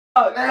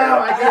No,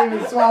 I can't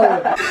even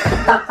swallow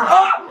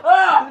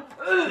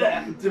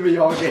it. Did we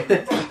all get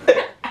it?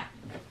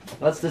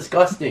 That's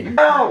disgusting.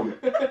 No!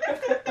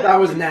 That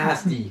was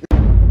nasty.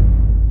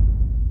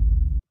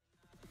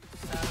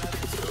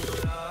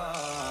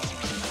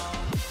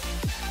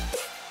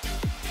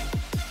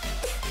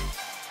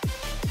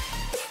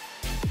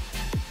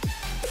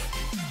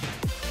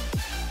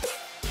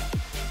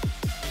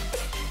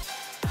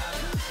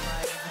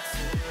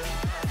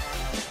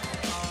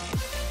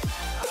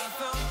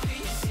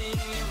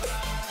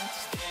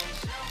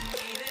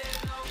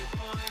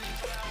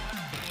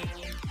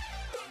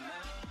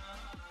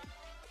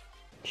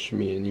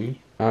 Shmeany.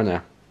 Oh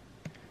no.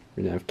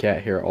 We're gonna have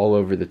cat hair all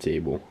over the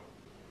table.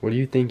 What do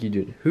you think you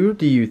do? Who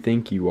do you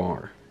think you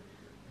are?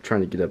 I'm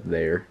trying to get up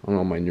there on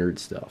all my nerd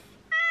stuff.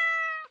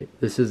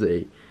 This is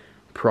a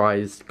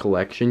prized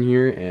collection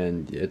here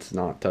and it's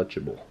not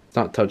touchable. It's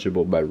not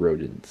touchable by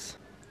rodents.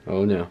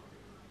 Oh no.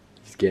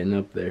 He's getting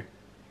up there.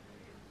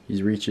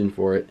 He's reaching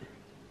for it.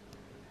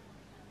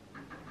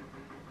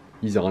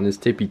 He's on his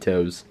tippy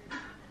toes.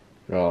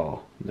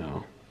 Oh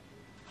no.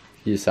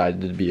 He decided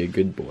to be a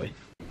good boy.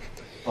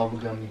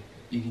 Bubblegum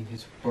eating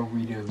his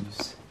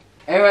burritos.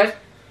 Anyways,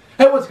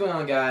 hey, what's going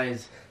on,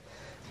 guys?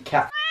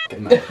 Cat.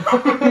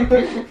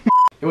 Hey,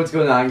 what's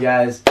going on,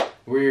 guys?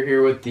 We're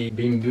here with the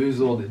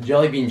Boozled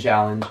Jelly Bean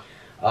Challenge.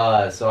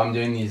 So I'm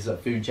doing these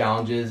food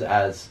challenges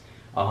as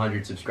a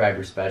 100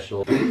 subscriber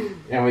special,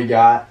 and we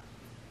got.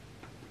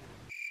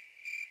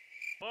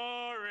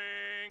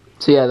 Boring.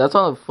 So yeah, that's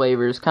all the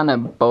flavors. Kind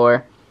of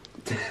bore.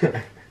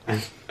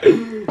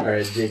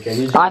 Alright, Jake,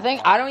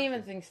 I don't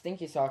even think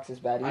Stinky Socks is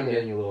bad either. I'm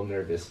getting a little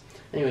nervous.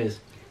 Anyways.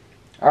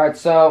 Alright,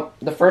 so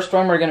the first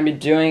one we're going to be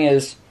doing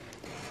is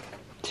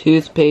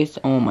toothpaste.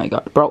 Oh my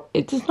god. Bro,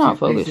 it does not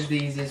focus. This is the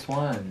easiest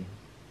one.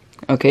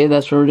 Okay,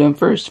 that's what we're doing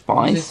first.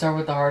 Fine. Just start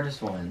with the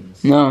hardest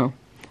ones. No.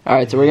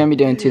 Alright, so we're going to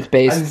be doing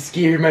toothpaste. I'm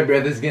scared my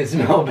breath is going to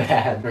smell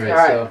bad.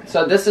 Alright,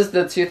 so this is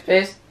the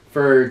toothpaste.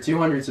 For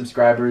 200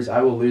 subscribers,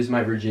 I will lose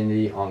my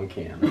virginity on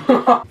cam.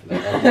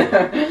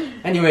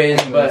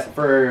 Anyways, but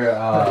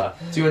for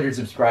 200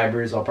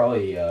 subscribers, I'll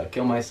probably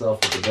kill myself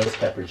with the ghost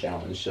pepper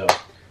challenge, so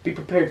be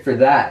prepared for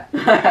that.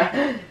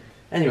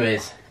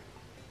 Anyways.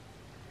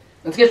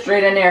 Let's get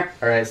straight in here.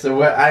 Alright, so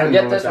what I don't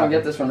know.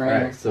 Get this one right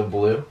here. So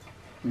blue.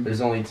 There's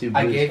only two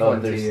blues. I gave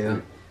one to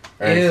you.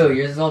 Right, Ew, so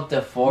yours is all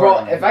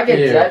deformed. Bro, if I get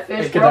dead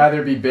fish, it could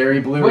either be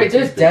berry blue or wait,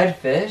 there's toothpaste. dead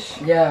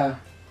fish? Yeah.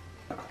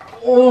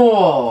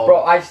 Oh!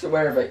 Bro, I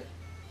swear, but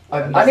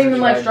I don't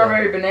even like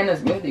strawberry banana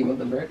smoothie with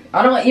the brick.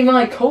 I don't even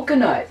like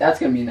coconut. That's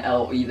gonna be an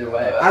L either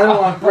way. I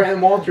don't want Brandon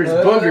Walters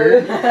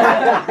booger.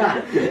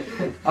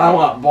 I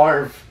want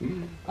barf.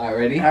 Alright,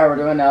 ready? Alright,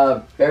 we're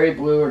doing berry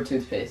blue or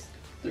toothpaste.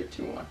 3,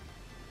 2, 1.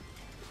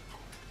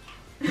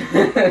 I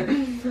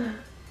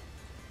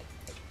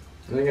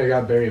think I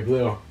got berry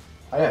blue.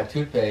 I got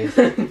toothpaste.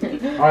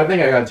 Oh, I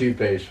think I got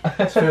toothpaste.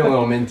 It's feeling a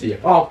little minty.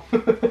 Oh,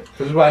 this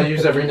is what I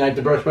use every night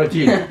to brush my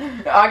teeth.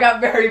 I got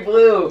berry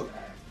blue.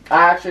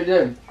 I actually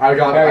did. I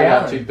got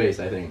Berry toothpaste,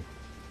 I think.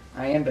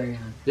 I am berry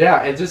on.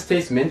 Yeah, it just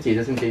tastes minty. It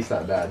doesn't taste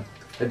that bad.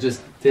 It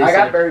just tastes I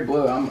got like... berry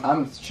blue.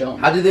 I'm chilling.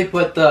 How do they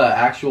put the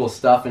actual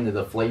stuff into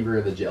the flavor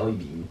of the jelly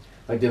bean?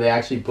 Like, do they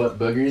actually put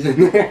boogers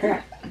in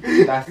there?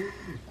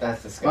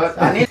 That's disgusting.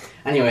 But I need.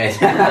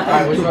 Anyways.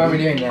 Alright, which one are we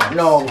doing next?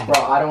 No,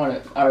 bro, I don't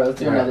want to. Alright, let's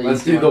do another.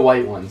 Let's do the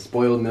white one.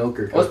 Spoiled milk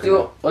or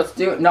coconut.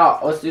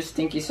 Let's do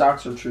Stinky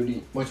Socks or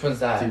Trudy. Which one's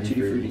that? Tutti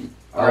Frutti.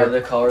 Alright,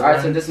 the colored Alright,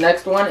 one? so this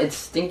next one, it's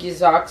Stinky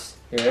Socks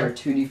Here. or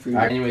Tutti Frutti.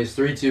 Alright, anyways,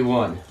 3, 2,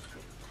 1.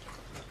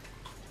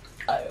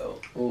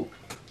 Oh.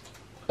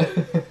 I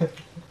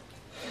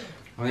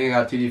think I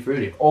got Tutti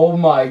Frutti. Oh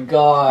my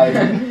god.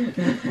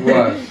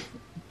 What?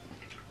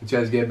 You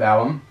guys get that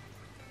one?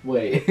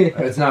 Wait.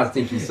 It's not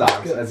Stinky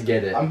Socks. Let's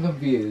get it. I'm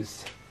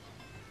confused.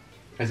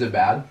 Is it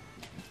bad?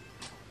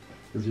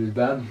 Is yours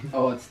bad?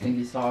 Oh, it's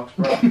Stinky Socks,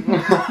 bro.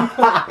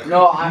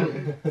 No, I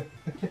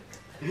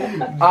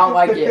don't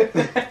like it.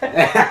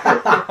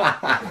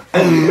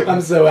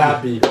 I'm so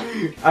happy.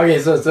 Okay,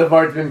 so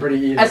far it's been pretty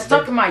easy. I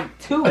stuck in my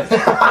tooth.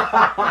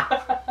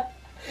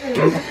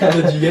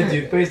 Did you get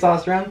toothpaste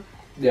last round?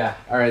 Yeah.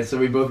 Alright, so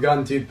we both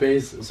got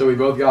toothpaste. So we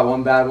both got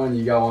one bad one.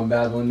 You got one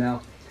bad one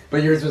now.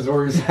 But yours was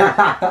worse.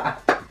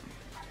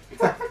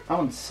 That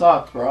one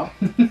sucked, bro.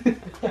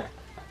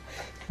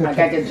 Like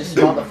I could just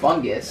smell the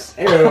fungus.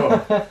 Ew.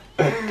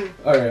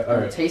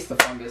 Alright. Taste the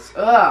fungus.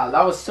 Ugh,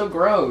 that was so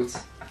gross.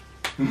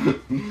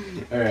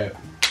 Alright.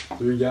 So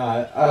we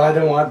got. I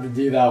don't want to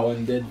do that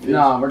one, did fish?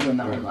 No, we're doing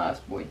that one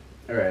last, boy.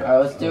 Alright.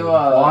 Alright, let's do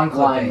Lawn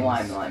lime.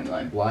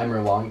 clippings. Lime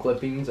or lawn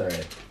clippings?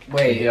 Alright.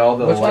 Wait, Get all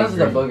the which light one's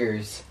the green.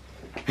 boogers?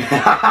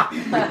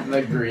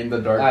 The green, the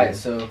dark Alright, green.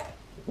 so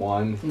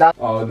One. That-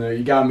 Oh no,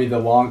 you got me the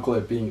lawn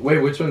clipping. Wait,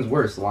 which one's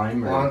worse,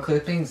 lime or? lawn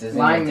clippings isn't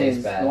Lime gonna taste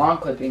is bad. lawn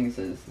clippings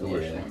is the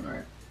worst Yeah. one,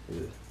 right?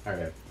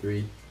 Alright,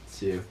 3,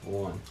 2,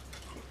 1.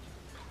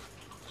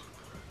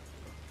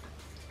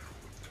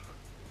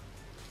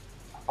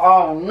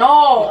 Oh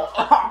no!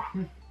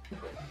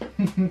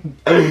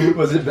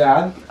 Was it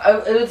bad?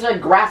 It was like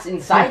grass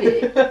inside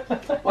it.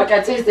 Like I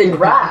tasted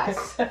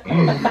grass.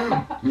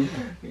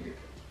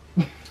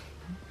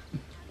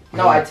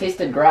 No, I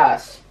tasted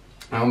grass.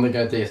 I don't think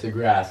I tasted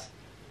grass.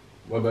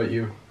 What about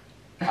you?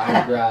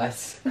 I'm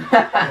grass.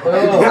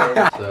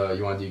 So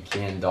you want to do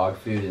canned dog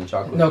food and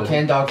chocolate? No, pudding?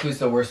 canned dog food's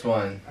the worst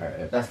one.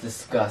 Alright. That's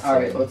disgusting.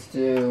 Alright, let's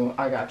do.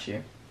 I got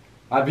you.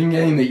 I've been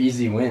getting the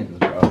easy wins,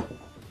 bro.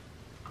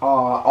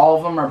 All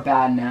of them are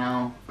bad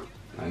now.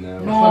 I know.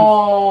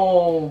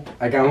 No.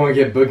 I kind of want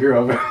to get Booger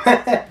over.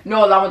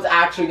 No, that one's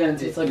actually gonna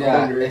taste like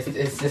Yeah, a burger.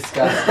 it's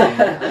disgusting.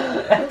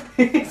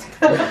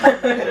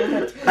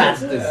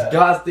 That's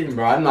disgusting,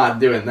 bro. I'm not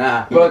doing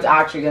that. Bro, it's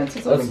actually gonna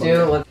taste like Let's a do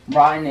burger.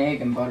 Rotten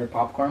egg and butter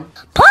popcorn.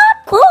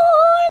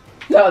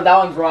 No, that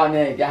one's rotten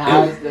egg. It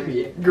has to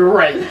be.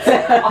 Great.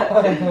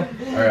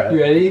 Alright. You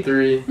ready?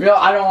 3. No,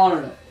 I don't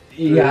want to.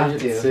 You have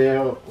to.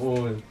 2,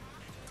 1.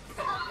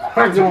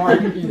 I don't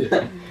want to eat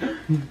it.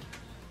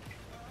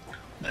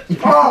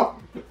 Oh!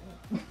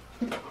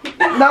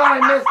 No, I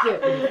missed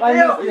it. I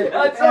missed it.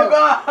 That's so good.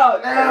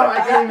 No, I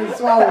can't even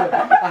swallow it. I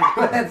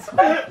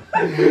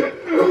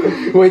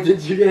couldn't. Wait,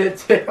 did you get it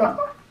too?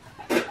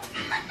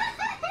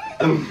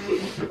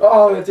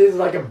 Oh, it tastes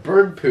like a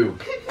bird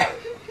poop.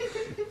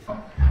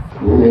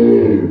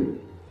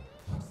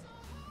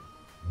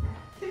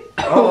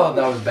 Oh,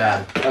 that was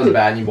bad. That was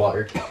bad. You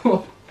water.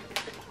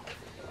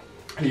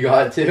 You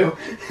got it too?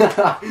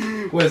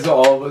 Was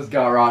all of us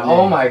got rotten?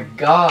 Oh my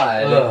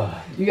god. Ugh.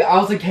 I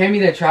was like, hand me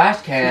the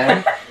trash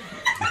can.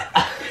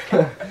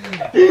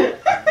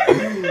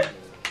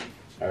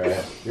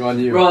 Alright, you want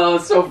to do? Bro, that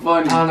was so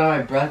funny. I don't know,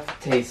 my breath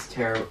tastes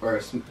terrible.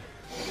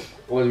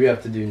 What do we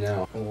have to do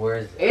now?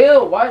 Where's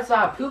Ew, why is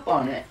that poop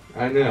on it?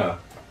 I know.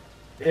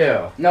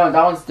 Ew. No,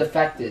 that one's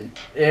defected.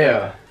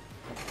 Ew.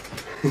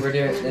 we're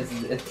doing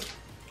it's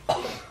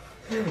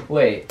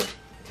wait.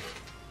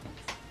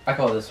 I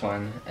call this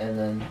one and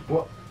then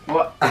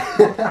What?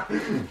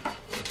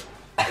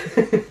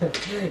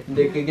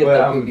 they could get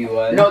Well, the poopy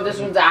one. No, this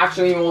one's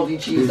actually moldy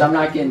cheese. I'm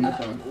not getting this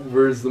one.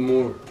 Where's the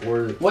more?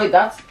 Where? Wait,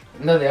 that's.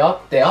 No, they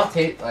all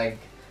taste like.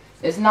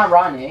 It's not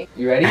rotten egg.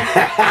 You ready?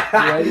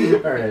 ready?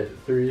 Alright,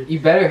 3. You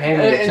better hand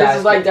me the And trash this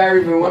is like can.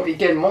 Diary of a Wimpy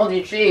Kid,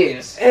 moldy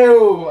cheese.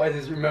 Ew! I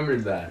just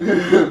remembered that.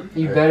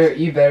 You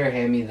better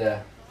hand me the.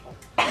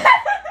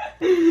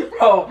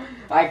 Bro,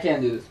 I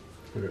can't do this.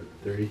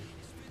 3,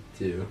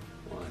 2,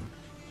 1.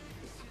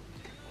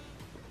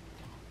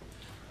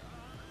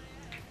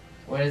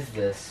 What is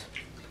this?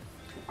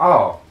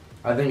 Oh,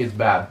 I think it's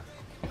bad.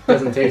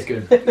 Doesn't taste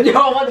good.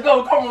 Yo, let's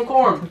go,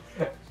 corn.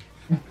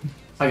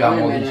 I got Wait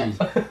a moldy minute.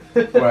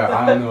 cheese. Well,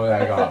 I don't know what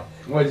I got.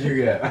 What did you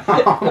get?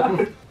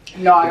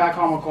 No, I got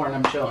caramel corn.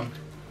 I'm chilling.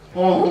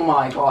 Oh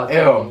my god.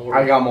 Ew!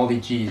 I got moldy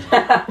cheese.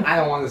 I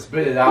don't want to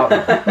spit it out.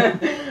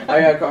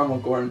 I got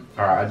caramel corn.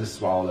 Alright, I just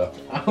swallowed it.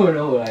 I don't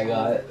know what I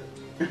got.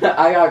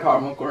 I got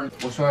caramel corn.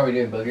 Which one are we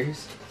doing?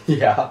 Boogers?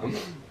 Yeah.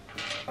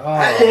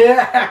 Oh.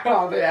 Yeah!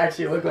 Oh, they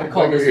actually look like I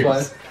call this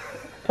boogers.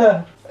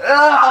 one.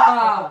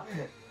 Ah!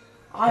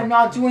 I'm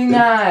not doing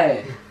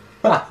that.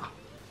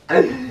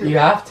 You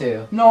have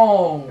to.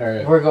 No.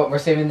 Alright. We're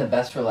saving the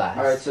best for last.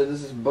 Alright, so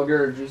this is booger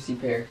or juicy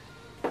pear.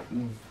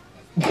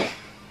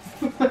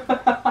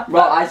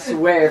 Bro, I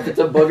swear, if it's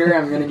a booger,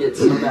 I'm gonna get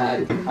so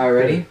mad. Alright,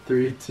 ready?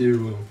 3,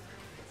 2, 1.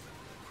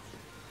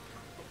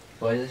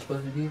 What is it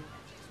supposed to be?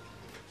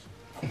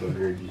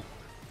 Booger.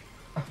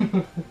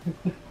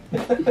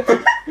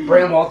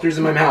 Bram Walters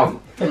in my mouth.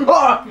 Did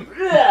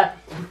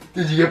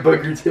you get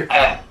booger too?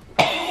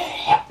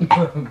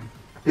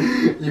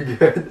 You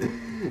good?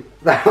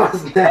 That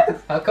was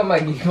nasty. How come I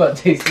keep on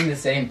tasting the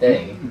same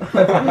thing?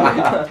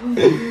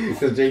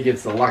 Because Jay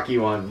gets the lucky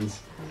ones.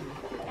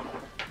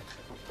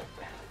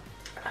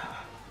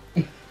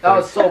 That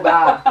was so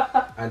bad.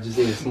 I just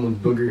ate someone's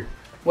booger.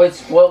 Wait,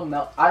 spoiled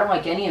milk. I don't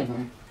like any of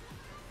them.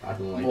 I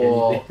don't like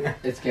Well, anything.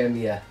 it's gonna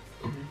be a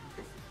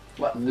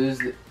What? lose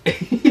the.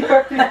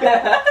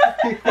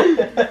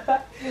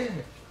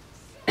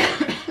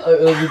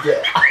 It'll be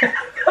good.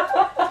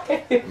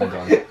 I'm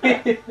done.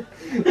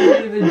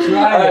 Don't even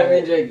try Alright, me it.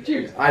 and Jake,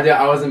 cheers.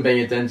 I wasn't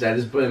paying attention. I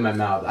just put it in my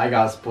mouth. I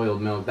got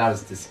spoiled milk. That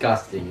was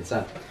disgusting. It's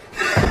not.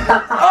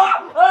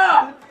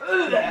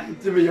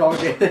 Did we all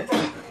get it?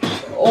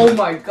 Oh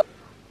my god.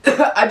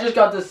 I just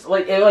got this,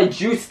 like, it like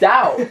juiced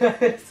out.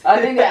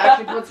 I think they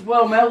actually put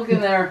spoiled milk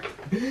in there.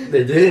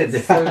 They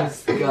did. So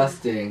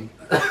disgusting.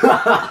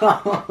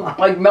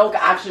 Like, milk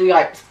actually,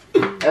 like,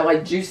 it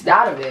like juiced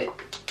out of it.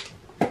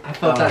 I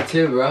felt that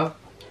too, bro.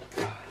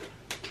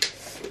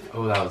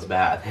 Oh, that was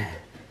bad.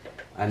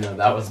 I know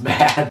that was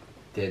bad.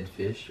 Dead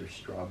fish or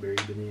strawberry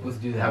banana. Let's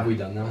do that. Have we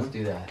done that Let's one?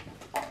 do that.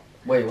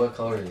 Wait, what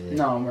color is it?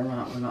 No, we're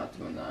not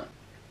doing that.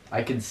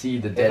 I could see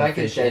the If dead I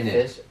could fish dead in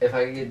fish, if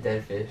I could get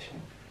dead fish.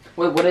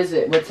 Wait, what is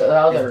it? What's the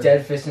other? It's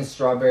dead fish and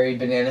strawberry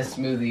banana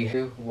smoothie.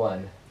 2,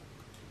 1.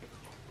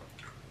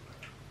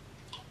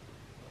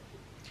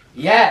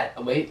 Yeah.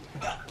 Wait.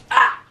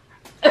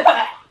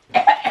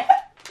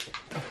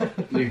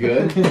 You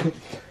good?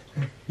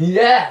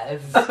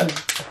 Yes. That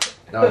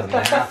was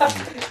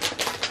nasty.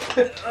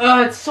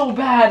 It's so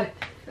bad.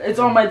 It's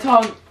on my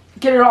tongue.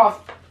 Get it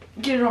off.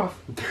 Get it off.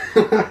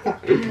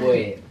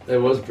 Wait. It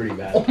was pretty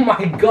bad. Oh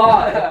my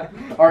god.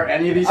 Are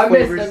any of these I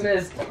flavors?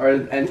 missed. Are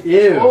and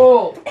ew.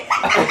 Oh.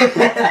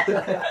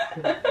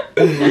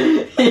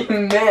 He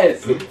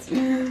missed.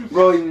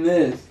 Bro, he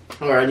missed.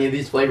 Are any of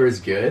these flavors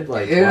good?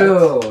 Like what?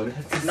 Ew.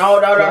 No.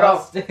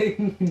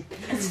 Disgusting.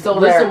 It's still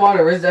Where's there. the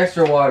water? Where's the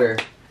extra water?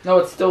 No,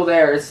 it's still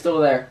there. It's still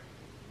there.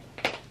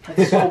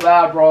 It's so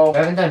bad, bro. We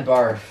haven't done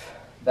barf.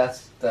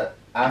 That's the.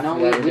 After No,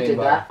 that, we we're did doing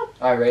that. barf.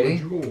 Alright, ready?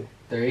 Cool.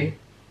 3,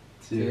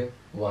 2. 2,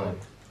 1.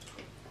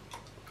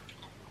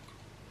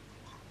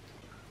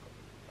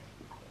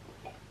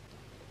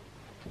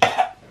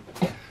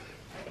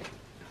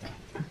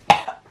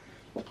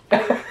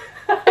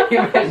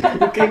 You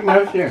kicked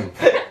mushroom.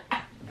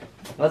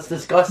 That's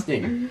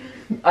disgusting.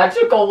 I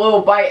took a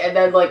little bite and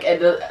then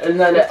and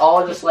then it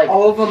all just like.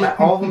 All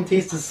of them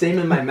taste the same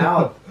in my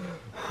mouth.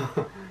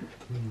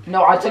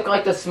 No, I took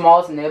like the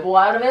smallest nibble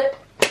out of it,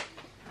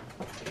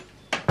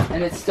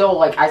 and it's still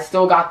like I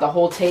still got the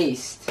whole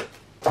taste.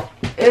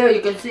 Ew,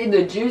 you can see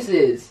the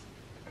juices.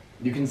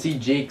 You can see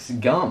Jake's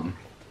gum.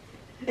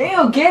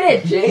 Ew, get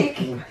it, Jake.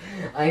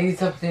 I need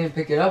something to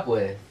pick it up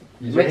with.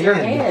 Use With your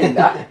hand.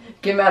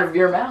 Get him out of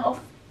your mouth.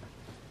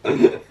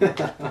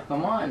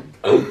 Come on.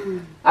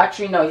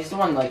 Actually, no, he's the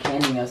one like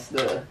handing us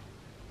the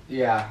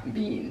Yeah.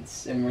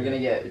 beans, and we're gonna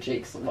get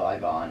Jake's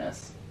saliva on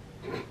us.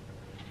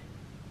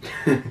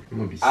 I'm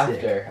gonna be sick.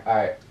 After.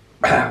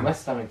 Alright. My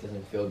stomach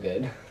doesn't feel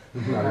good.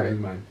 Alright,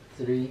 mine.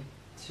 3,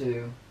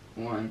 2,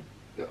 1,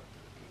 go.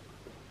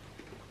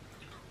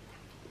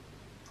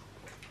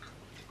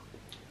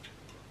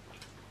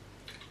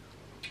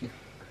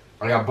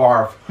 I got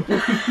barf.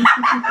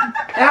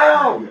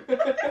 Ow!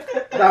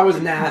 That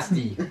was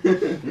nasty.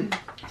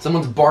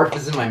 Someone's barf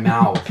is in my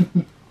mouth.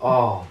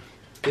 Oh,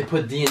 they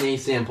put DNA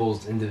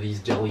samples into these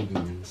jelly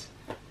beans.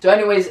 So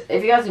anyways,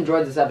 if you guys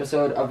enjoyed this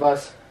episode of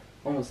us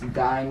almost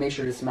dying, make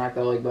sure to smack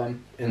that like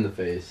button. In the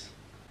face.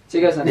 See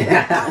you guys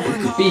next time.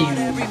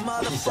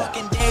 Peace out.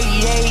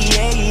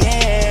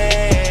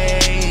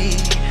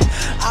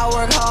 I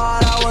work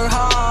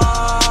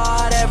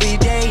hard every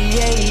day,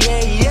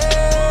 yeah.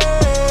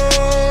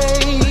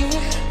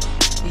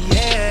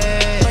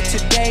 But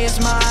today is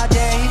my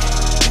day,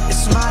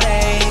 it's my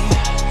day,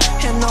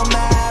 and no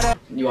matter.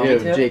 You want me Ew,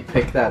 to? Jake,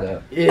 pick that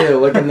up. Ew,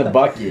 look in the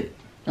bucket.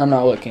 I'm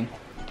not looking.